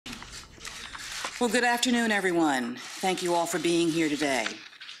Well, good afternoon, everyone. Thank you all for being here today.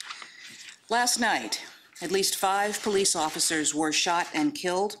 Last night, at least 5 police officers were shot and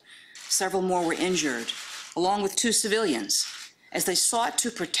killed. Several more were injured, along with 2 civilians, as they sought to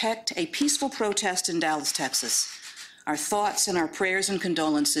protect a peaceful protest in Dallas, Texas. Our thoughts and our prayers and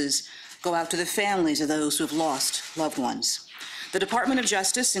condolences go out to the families of those who have lost loved ones. The Department of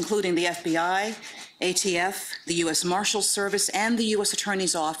Justice, including the FBI, ATF, the U.S. Marshals Service, and the U.S.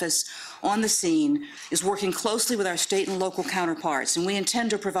 Attorney's Office on the scene, is working closely with our state and local counterparts, and we intend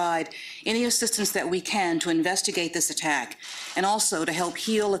to provide any assistance that we can to investigate this attack and also to help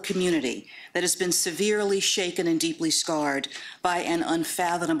heal a community that has been severely shaken and deeply scarred by an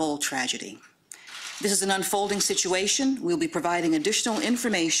unfathomable tragedy. This is an unfolding situation. We'll be providing additional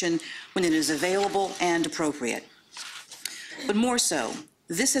information when it is available and appropriate. But more so,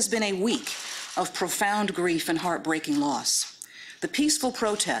 this has been a week of profound grief and heartbreaking loss. The peaceful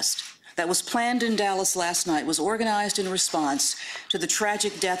protest that was planned in Dallas last night was organized in response to the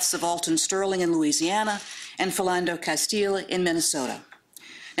tragic deaths of Alton Sterling in Louisiana and Philando Castile in Minnesota.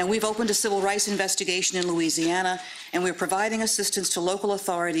 Now, we've opened a civil rights investigation in Louisiana, and we're providing assistance to local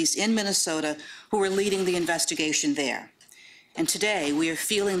authorities in Minnesota who are leading the investigation there. And today, we are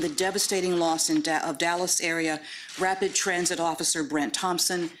feeling the devastating loss of Dallas area Rapid Transit Officer Brent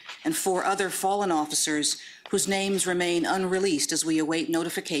Thompson and 4 other fallen officers whose names remain unreleased as we await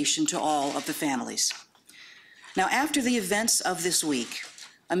notification to all of the families. Now, after the events of this week,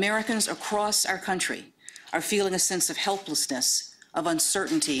 Americans across our country are feeling a sense of helplessness, of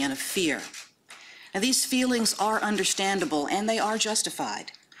uncertainty, and of fear. Now, these feelings are understandable and they are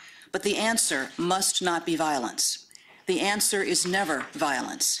justified, but the answer must not be violence. The answer is never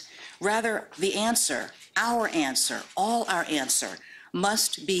violence. Rather, the answer, our answer, all our answer,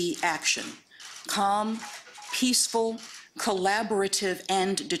 must be action. Calm, peaceful, collaborative,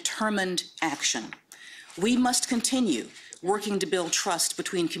 and determined action. We must continue working to build trust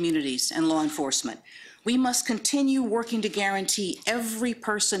between communities and law enforcement. We must continue working to guarantee every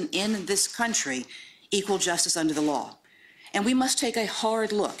person in this country equal justice under the law. And we must take a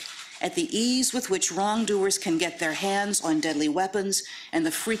hard look at the ease with which wrongdoers can get their hands on deadly weapons and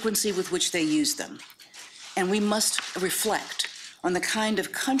the frequency with which they use them. And we must reflect on the kind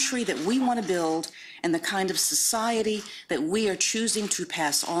of country that we want to build and the kind of society that we are choosing to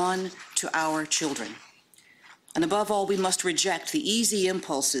pass on to our children. And above all, we must reject the easy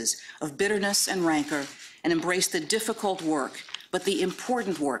impulses of bitterness and rancor and embrace the difficult work, but the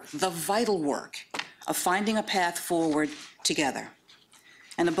important work, the vital work of finding a path forward together.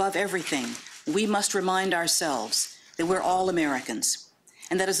 And above everything, we must remind ourselves that we're all Americans,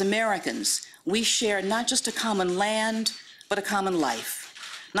 and that as Americans, we share not just a common land, but a common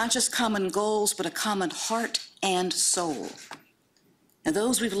life, not just common goals, but a common heart and soul. And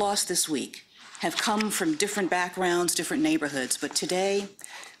those we've lost this week have come from different backgrounds, different neighborhoods, but today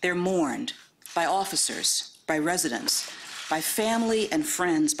they're mourned by officers, by residents, by family and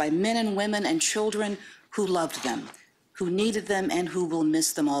friends, by men and women and children who loved them, who needed them, and who will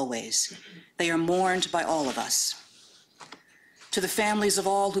miss them always. They are mourned by all of us. To the families of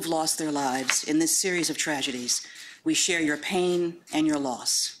all who've lost their lives in this series of tragedies, we share your pain and your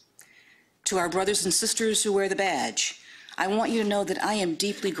loss. To our brothers and sisters who wear the badge, I want you to know that I am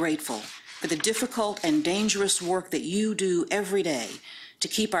deeply grateful for the difficult and dangerous work that you do every day to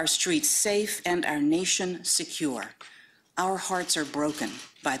keep our streets safe and our nation secure. Our hearts are broken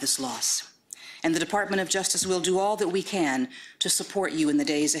by this loss, and the Department of Justice will do all that we can to support you in the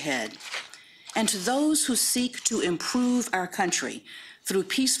days ahead. And to those who seek to improve our country through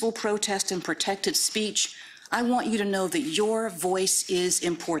peaceful protest and protected speech, I want you to know that your voice is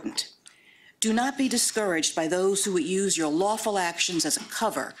important. Do not be discouraged by those who would use your lawful actions as a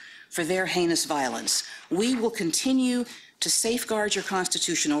cover for their heinous violence. We will continue to safeguard your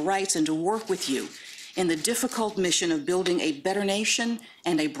constitutional rights and to work with you in the difficult mission of building a better nation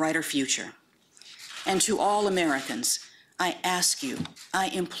and a brighter future. And to all Americans, I ask you, I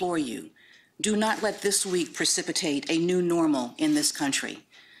implore you, do not let this week precipitate a new normal in this country.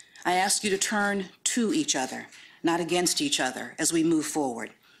 I ask you to turn to each other, not against each other, as we move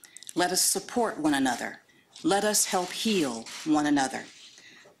forward. Let us support one another. Let us help heal one another.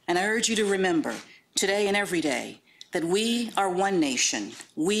 And I urge you to remember, today and every day, that we are one nation,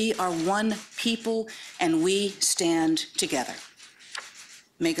 we are one people, and we stand together.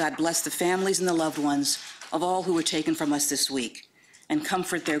 May God bless the families and the loved ones of all who were taken from us this week, and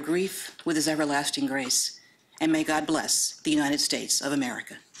comfort their grief with his everlasting grace. And may God bless the United States of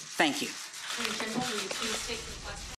America. Thank you. Will you please take